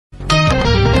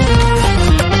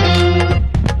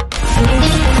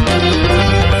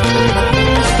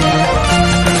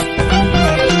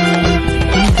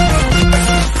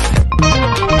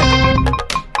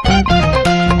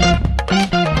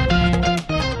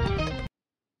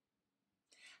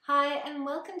Hi, and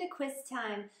welcome to Quiz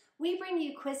Time. We bring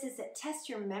you quizzes that test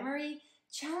your memory,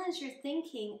 challenge your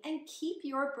thinking, and keep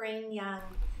your brain young.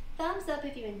 Thumbs up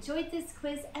if you enjoyed this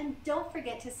quiz, and don't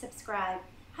forget to subscribe.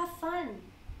 Have fun!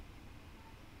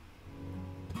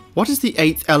 What is the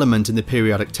eighth element in the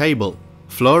periodic table?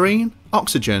 Fluorine,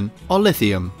 oxygen, or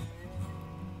lithium?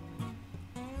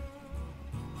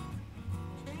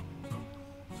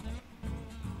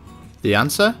 The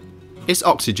answer is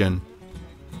oxygen.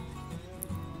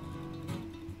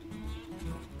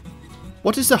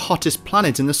 What is the hottest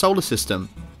planet in the solar system?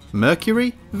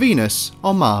 Mercury, Venus,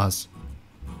 or Mars?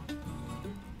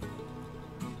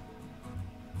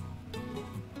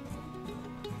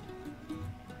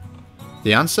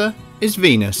 The answer is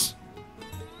Venus.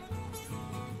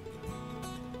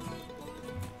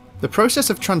 The process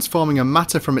of transforming a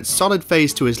matter from its solid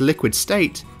phase to its liquid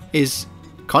state is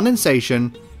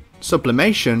condensation,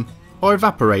 sublimation, or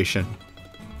evaporation.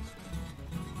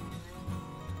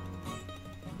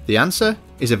 The answer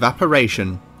is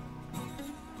evaporation.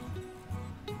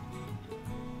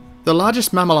 The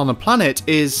largest mammal on the planet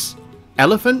is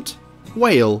elephant,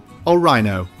 whale, or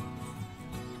rhino.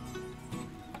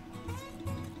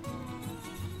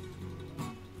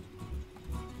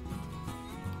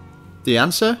 The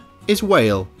answer is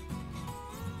whale.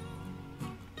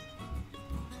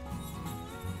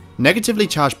 Negatively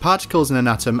charged particles in an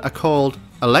atom are called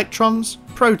electrons,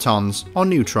 protons, or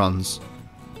neutrons.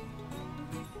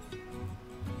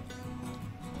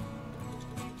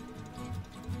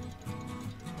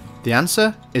 The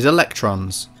answer is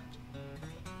electrons.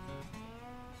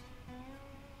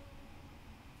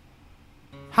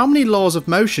 How many laws of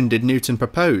motion did Newton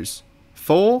propose?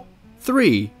 4,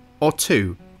 3, or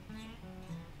 2?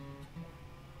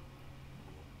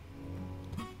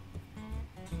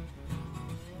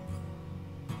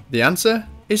 The answer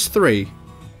is 3.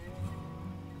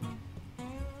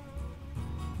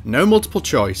 No multiple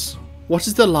choice. What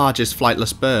is the largest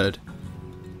flightless bird?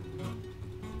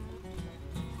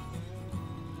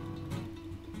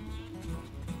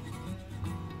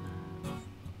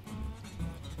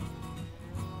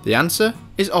 The answer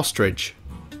is ostrich.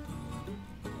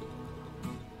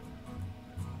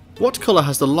 What colour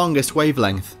has the longest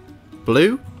wavelength?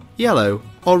 Blue, yellow,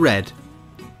 or red?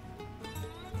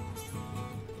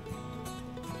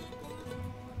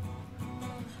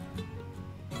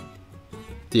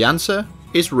 The answer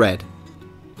is red.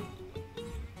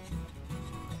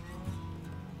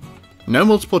 No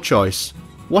multiple choice.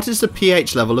 What is the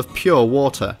pH level of pure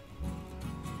water?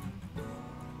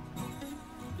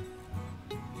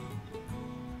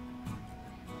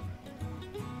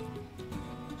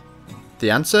 The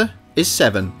answer is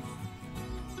 7.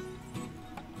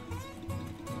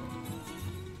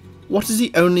 What is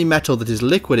the only metal that is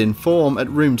liquid in form at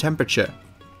room temperature?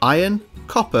 Iron,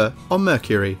 copper, or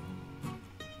mercury?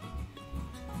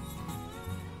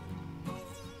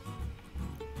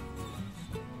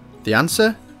 The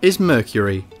answer is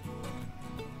mercury.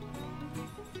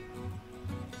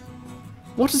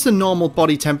 What is the normal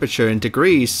body temperature in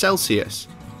degrees Celsius?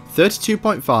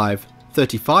 32.5,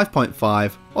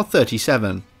 35.5, or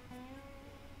 37?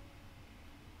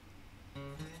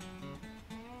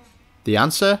 The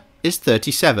answer is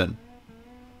 37.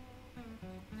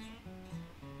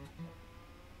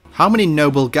 How many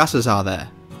noble gases are there?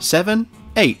 7,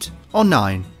 8, or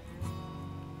 9?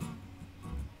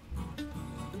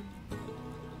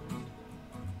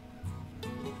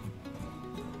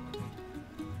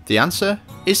 The answer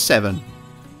is 7.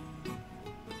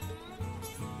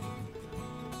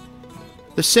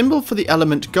 The symbol for the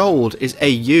element gold is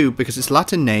Au because its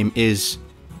Latin name is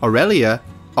Aurelia,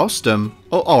 Ostum,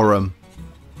 or Aurum.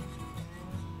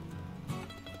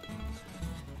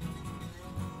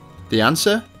 The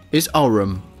answer is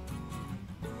Aurum.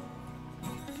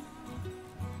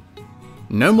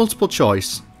 No multiple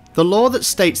choice. The law that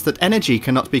states that energy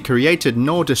cannot be created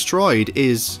nor destroyed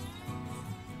is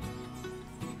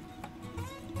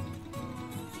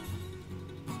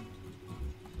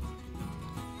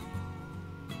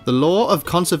the law of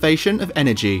conservation of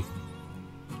energy.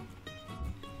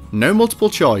 No multiple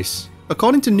choice.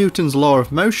 According to Newton's law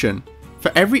of motion,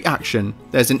 for every action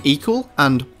there's an equal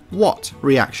and what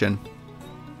reaction?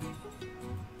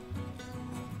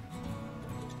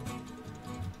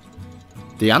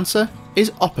 The answer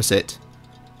is opposite.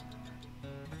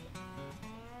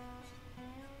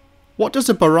 What does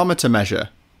a barometer measure?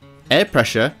 Air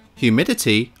pressure,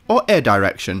 humidity, or air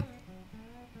direction?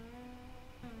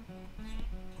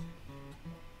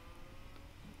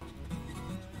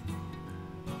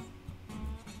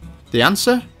 The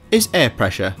answer is air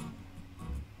pressure.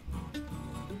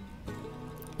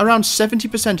 Around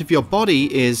 70% of your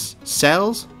body is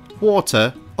cells,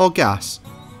 water or gas?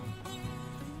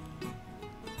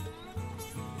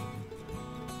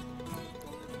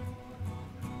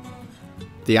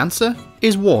 The answer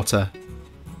is water.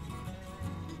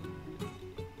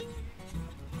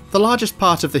 The largest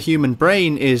part of the human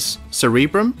brain is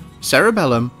cerebrum,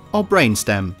 cerebellum or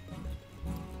brainstem.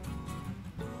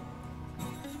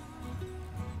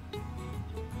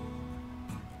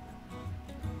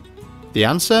 The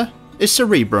answer is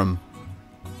cerebrum.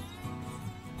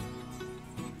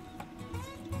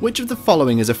 Which of the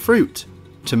following is a fruit?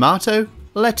 Tomato,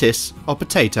 lettuce or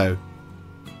potato?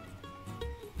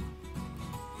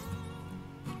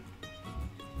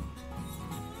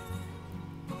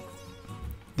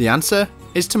 The answer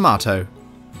is tomato.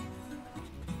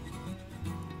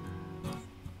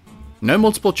 No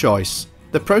multiple choice.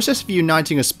 The process of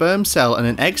uniting a sperm cell and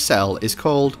an egg cell is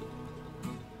called...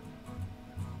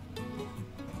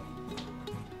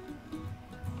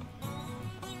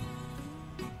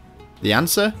 The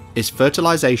answer is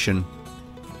fertilization.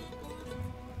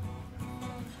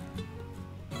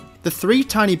 The three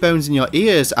tiny bones in your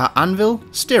ears are anvil,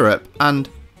 stirrup and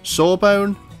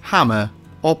sawbone, hammer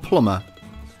or plumber.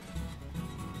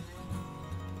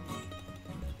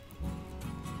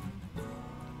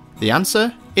 The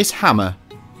answer is hammer.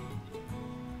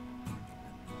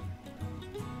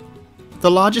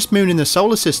 The largest moon in the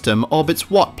solar system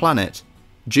orbits what planet?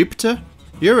 Jupiter,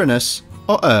 Uranus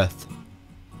or Earth?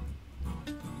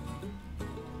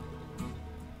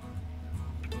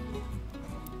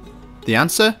 The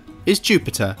answer is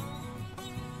Jupiter.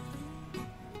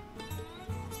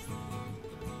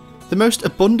 The most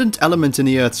abundant element in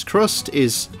the Earth's crust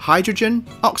is hydrogen,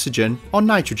 oxygen or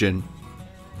nitrogen.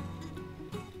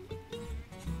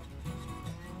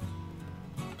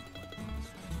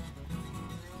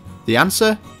 The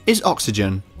answer is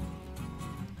oxygen.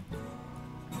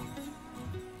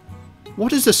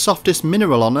 What is the softest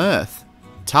mineral on Earth?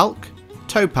 Talc,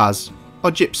 topaz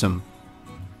or gypsum?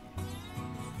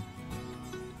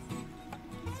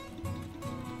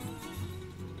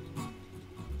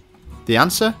 The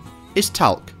answer is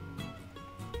talc.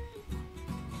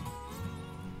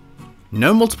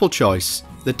 No multiple choice.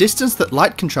 The distance that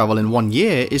light can travel in 1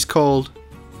 year is called...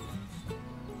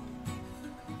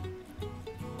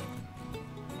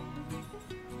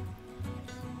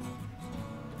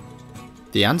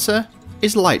 The answer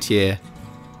is light year.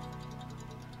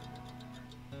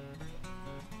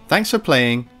 Thanks for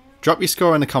playing, drop your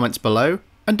score in the comments below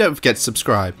and don't forget to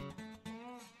subscribe.